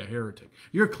clearly a heretic.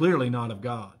 You're clearly not of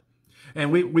God.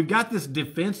 And we've got this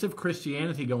defensive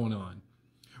Christianity going on,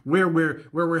 where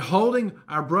we're holding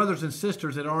our brothers and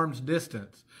sisters at arm's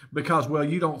distance because, well,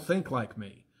 you don't think like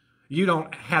me. You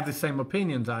don't have the same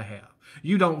opinions I have.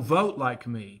 You don't vote like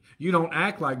me. You don't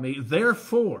act like me.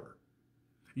 Therefore,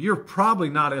 you're probably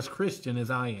not as Christian as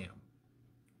I am.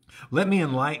 Let me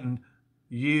enlighten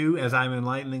you as I'm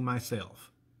enlightening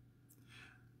myself.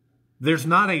 There's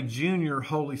not a junior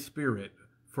Holy Spirit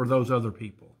for those other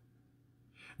people.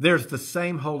 There's the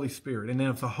same Holy Spirit. And then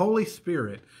if the Holy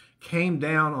Spirit came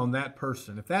down on that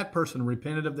person, if that person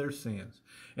repented of their sins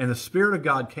and the Spirit of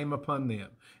God came upon them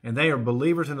and they are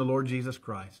believers in the Lord Jesus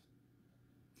Christ,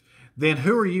 then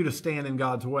who are you to stand in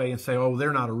God's way and say, oh,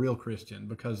 they're not a real Christian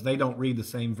because they don't read the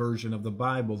same version of the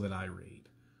Bible that I read?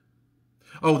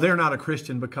 Oh, they're not a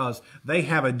Christian because they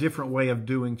have a different way of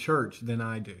doing church than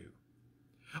I do.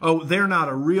 Oh, they're not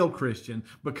a real Christian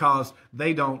because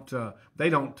they don't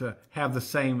have the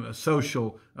same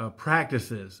social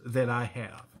practices that I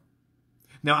have.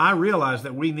 Now, I realize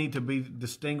that we need to be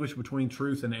distinguished between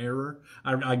truth and error.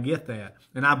 I get that.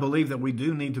 And I believe that we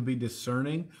do need to be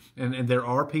discerning. And there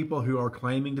are people who are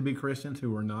claiming to be Christians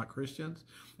who are not Christians.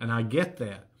 And I get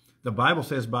that. The Bible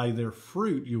says by their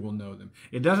fruit you will know them.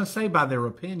 It doesn't say by their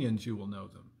opinions you will know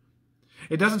them.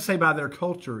 It doesn't say by their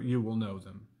culture you will know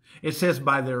them. It says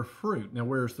by their fruit. Now,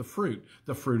 where's the fruit?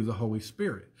 The fruit of the Holy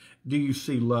Spirit. Do you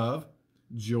see love,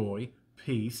 joy,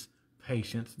 peace,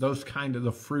 patience, those kind of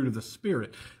the fruit of the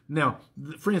Spirit? Now,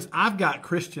 friends, I've got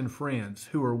Christian friends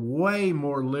who are way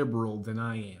more liberal than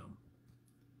I am.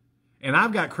 And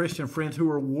I've got Christian friends who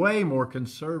are way more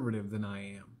conservative than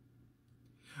I am.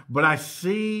 But I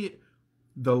see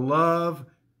the love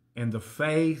and the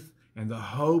faith and the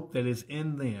hope that is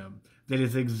in them that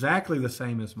is exactly the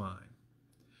same as mine.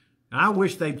 I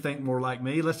wish they'd think more like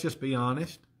me. Let's just be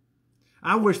honest.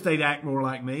 I wish they'd act more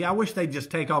like me. I wish they'd just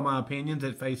take all my opinions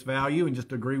at face value and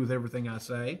just agree with everything I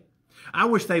say. I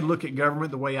wish they'd look at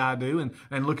government the way I do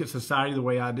and look at society the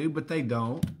way I do, but they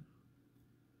don't.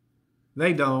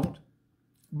 They don't.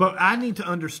 But I need to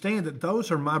understand that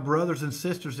those are my brothers and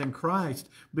sisters in Christ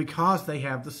because they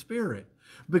have the Spirit.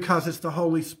 Because it's the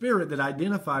Holy Spirit that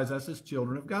identifies us as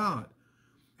children of God.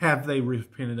 Have they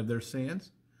repented of their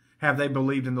sins? Have they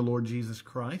believed in the Lord Jesus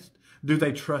Christ? Do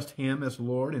they trust Him as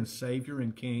Lord and Savior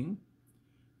and King?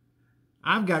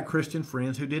 I've got Christian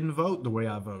friends who didn't vote the way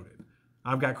I voted.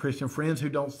 I've got Christian friends who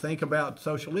don't think about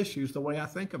social issues the way I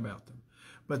think about them.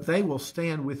 But they will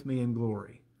stand with me in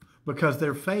glory because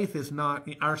their faith is not,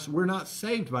 we're not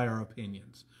saved by our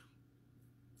opinions.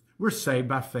 We're saved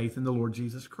by faith in the Lord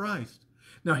Jesus Christ.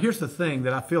 Now, here's the thing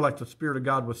that I feel like the Spirit of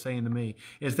God was saying to me,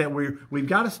 is that we've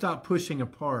got to stop pushing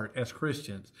apart as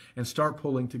Christians and start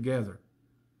pulling together.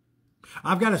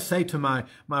 I've got to say to my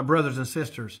brothers and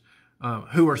sisters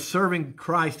who are serving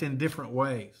Christ in different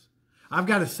ways, I've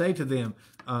got to say to them,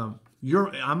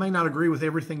 I may not agree with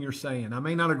everything you're saying. I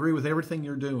may not agree with everything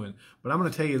you're doing, but I'm going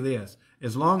to tell you this,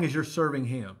 as long as you're serving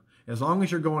Him, as long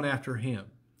as you're going after Him,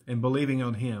 and believing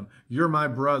on Him, you're my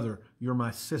brother, you're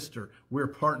my sister. We're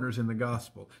partners in the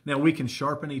gospel. Now, we can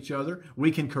sharpen each other.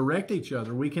 We can correct each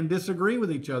other. We can disagree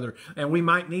with each other. And we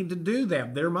might need to do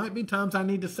that. There might be times I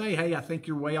need to say, hey, I think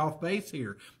you're way off base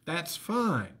here. That's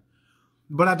fine.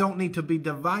 But I don't need to be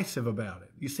divisive about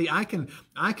it. You see, I can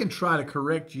try to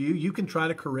correct you. You can try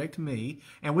to correct me.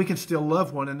 And we can still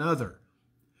love one another.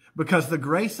 Because the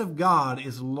grace of God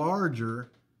is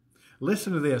larger.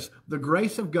 Listen to this. The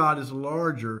grace of God is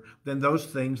larger than those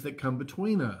things that come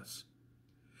between us.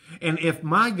 And if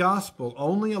my gospel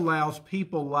only allows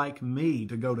people like me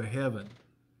to go to heaven,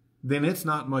 then it's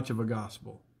not much of a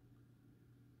gospel.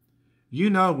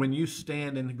 You know, when you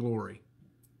stand in glory,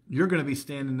 you're going to be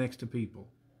standing next to people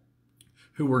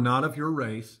who are not of your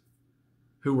race,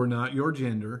 who are not your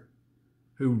gender,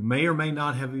 who may or may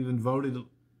not have even voted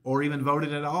or even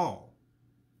voted at all,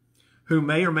 who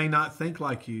may or may not think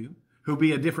like you, who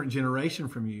be a different generation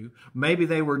from you. Maybe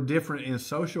they were different in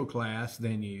social class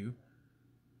than you,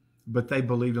 but they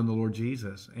believed on the Lord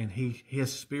Jesus, and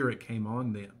His Spirit came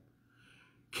on them.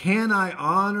 Can I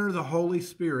honor the Holy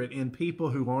Spirit in people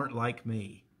who aren't like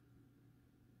me?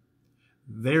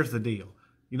 There's the deal.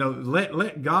 You know,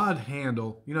 let God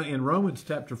handle, you know, in Romans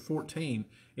chapter 14,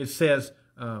 it says,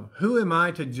 who am I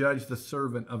to judge the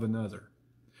servant of another?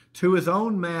 To his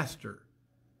own master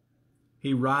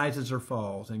he rises or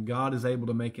falls, and God is able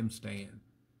to make him stand.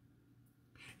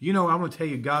 You know, I'm going to tell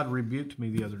you, God rebuked me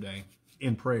the other day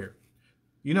in prayer.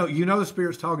 You know the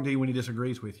Spirit's talking to you when He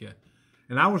disagrees with you.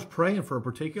 And I was praying for a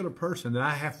particular person that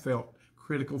I have felt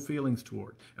critical feelings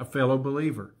toward, a fellow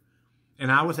believer.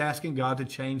 And I was asking God to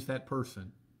change that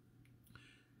person.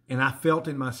 And I felt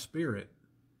in my spirit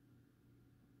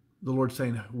the Lord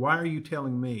saying, why are you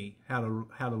telling me how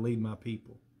to lead my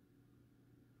people?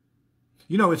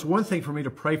 You know, it's one thing for me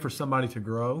to pray for somebody to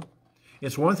grow.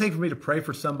 It's one thing for me to pray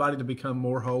for somebody to become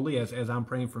more holy as I'm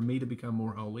praying for me to become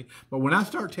more holy. But when I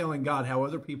start telling God how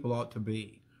other people ought to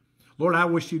be, Lord, I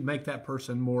wish you'd make that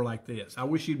person more like this. I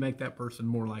wish you'd make that person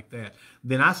more like that.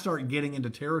 Then I start getting into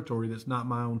territory that's not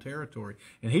my own territory.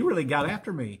 And he really got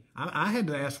after me. I had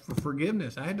to ask for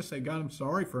forgiveness. I had to say, God, I'm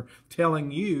sorry for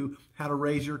telling you how to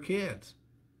raise your kids.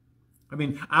 I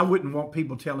mean, I wouldn't want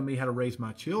people telling me how to raise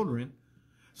my children.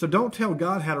 So don't tell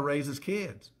God how to raise his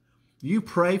kids. You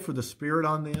pray for the Spirit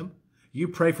on them. You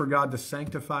pray for God to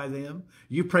sanctify them.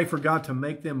 You pray for God to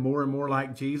make them more and more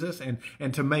like Jesus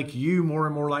and to make you more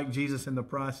and more like Jesus in the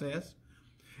process.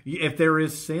 If there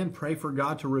is sin, pray for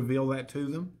God to reveal that to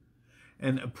them.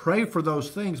 And pray for those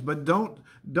things, but don't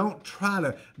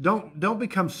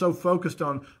become so focused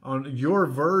on your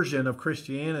version of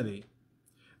Christianity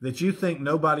that you think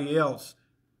nobody else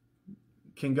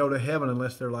can go to heaven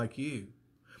unless they're like you.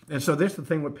 And so this is the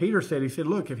thing what Peter said. He said,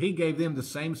 look, if he gave them the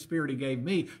same Spirit he gave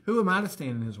me, who am I to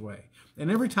stand in his way?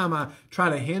 And every time I try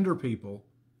to hinder people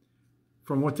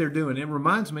from what they're doing, it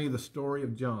reminds me of the story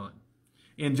of John.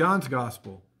 In John's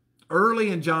gospel, early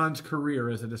in John's career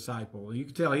as a disciple, you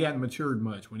can tell he hadn't matured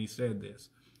much when he said this.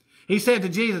 He said to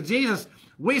Jesus, Jesus,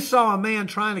 we saw a man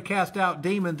trying to cast out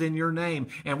demons in your name,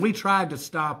 and we tried to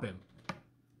stop him.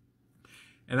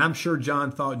 And I'm sure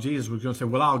John thought Jesus was going to say,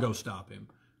 well, I'll go stop him.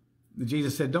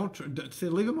 Jesus said,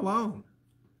 leave him alone.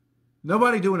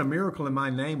 Nobody doing a miracle in my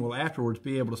name will afterwards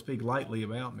be able to speak lightly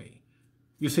about me.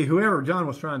 You see, whoever John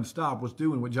was trying to stop was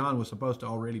doing what John was supposed to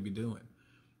already be doing.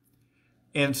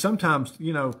 And sometimes,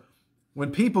 you know,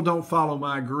 when people don't follow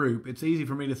my group, it's easy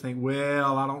for me to think,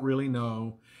 well, I don't really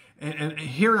know. And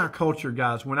here in our culture,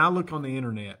 guys, when I look on the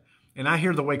internet and I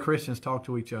hear the way Christians talk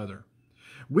to each other,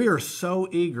 we are so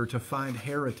eager to find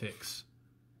heretics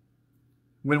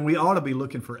when we ought to be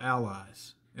looking for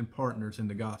allies and partners in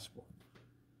the gospel.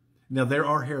 Now, there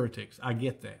are heretics. I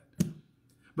get that.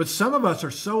 But some of us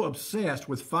are so obsessed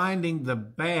with finding the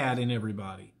bad in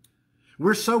everybody.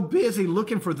 We're so busy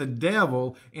looking for the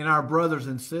devil in our brothers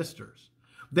and sisters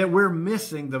that we're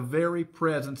missing the very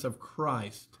presence of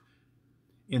Christ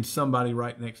in somebody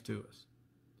right next to us.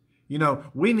 You know,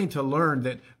 we need to learn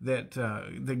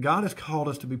that God has called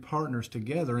us to be partners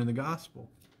together in the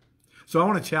gospel. So I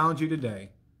want to challenge you today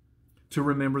to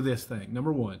remember this thing.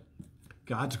 Number one,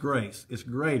 God's grace is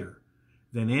greater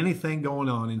than anything going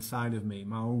on inside of me,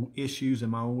 my own issues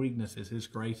and my own weaknesses. His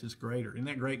grace is greater. Isn't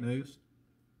that great news?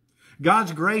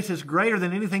 God's grace is greater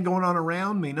than anything going on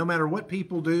around me, no matter what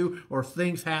people do or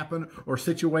things happen or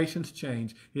situations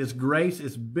change. His grace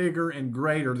is bigger and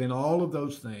greater than all of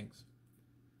those things.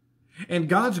 And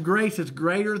God's grace is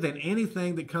greater than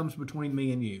anything that comes between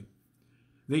me and you.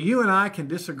 That you and I can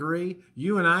disagree,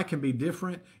 you and I can be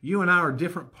different, you and I are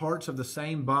different parts of the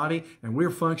same body, and we're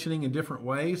functioning in different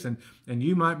ways, and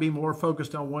you might be more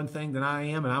focused on one thing than I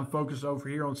am, and I'm focused over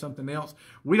here on something else.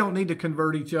 We don't need to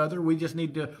convert each other. We just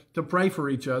need to pray for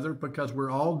each other because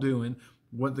we're all doing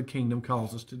what the kingdom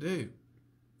calls us to do.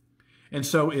 And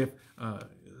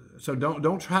so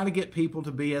don't try to get people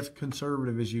to be as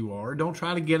conservative as you are. Don't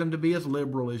try to get them to be as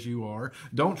liberal as you are.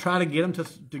 Don't try to get them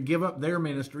to give up their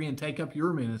ministry and take up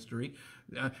your ministry.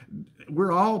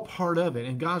 We're all part of it,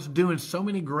 and God's doing so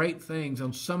many great things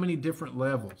on so many different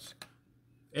levels.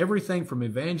 Everything from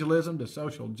evangelism to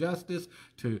social justice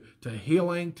to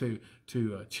healing to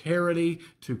charity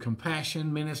to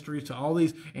compassion ministries to all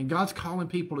these. And God's calling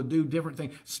people to do different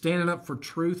things. Standing up for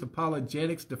truth,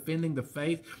 apologetics, defending the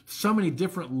faith. So many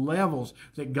different levels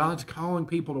that God's calling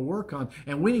people to work on.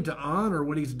 And we need to honor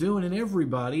what he's doing in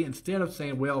everybody instead of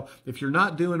saying, well, if you're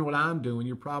not doing what I'm doing,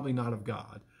 you're probably not of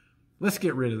God. Let's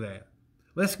get rid of that.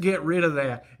 Let's get rid of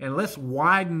that. And let's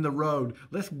widen the road.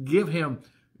 Let's give him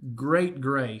great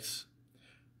grace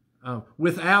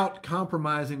without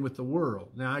compromising with the world.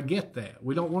 Now, I get that.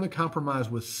 We don't want to compromise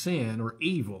with sin or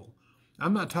evil.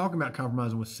 I'm not talking about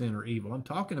compromising with sin or evil. I'm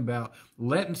talking about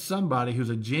letting somebody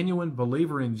who's a genuine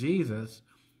believer in Jesus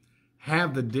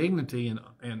have the dignity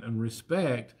and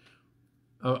respect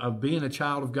of being a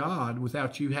child of God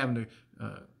without you having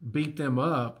to beat them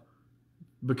up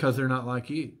because they're not like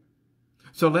you.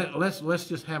 So let's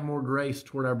just have more grace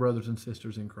toward our brothers and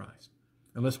sisters in Christ.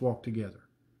 And let's walk together.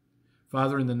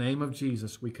 Father, in the name of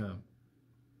Jesus, we come.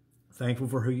 Thankful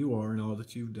for who you are and all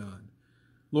that you've done.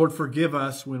 Lord, forgive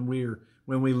us when we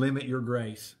limit your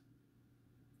grace.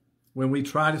 When we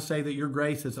try to say that your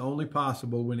grace is only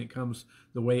possible when it comes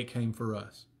the way it came for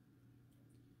us.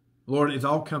 Lord, it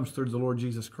all comes through the Lord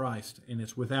Jesus Christ, and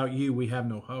it's without you we have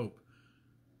no hope.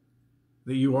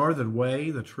 that you are the way,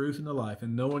 the truth, and the life,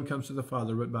 and no one comes to the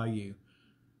Father but by you.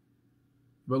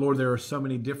 But Lord, there are so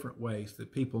many different ways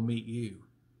that people meet you.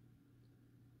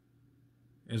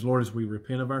 Lord, as we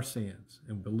repent of our sins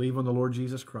and believe on the Lord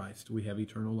Jesus Christ, we have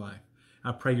eternal life.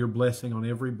 I pray your blessing on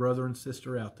every brother and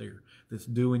sister out there that's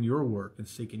doing your work and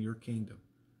seeking your kingdom.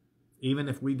 Even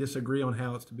if we disagree on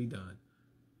how it's to be done,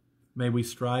 may we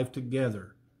strive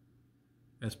together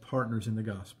as partners in the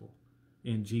gospel.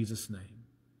 In Jesus' name,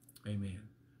 amen.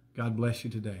 God bless you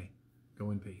today.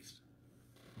 Go in peace.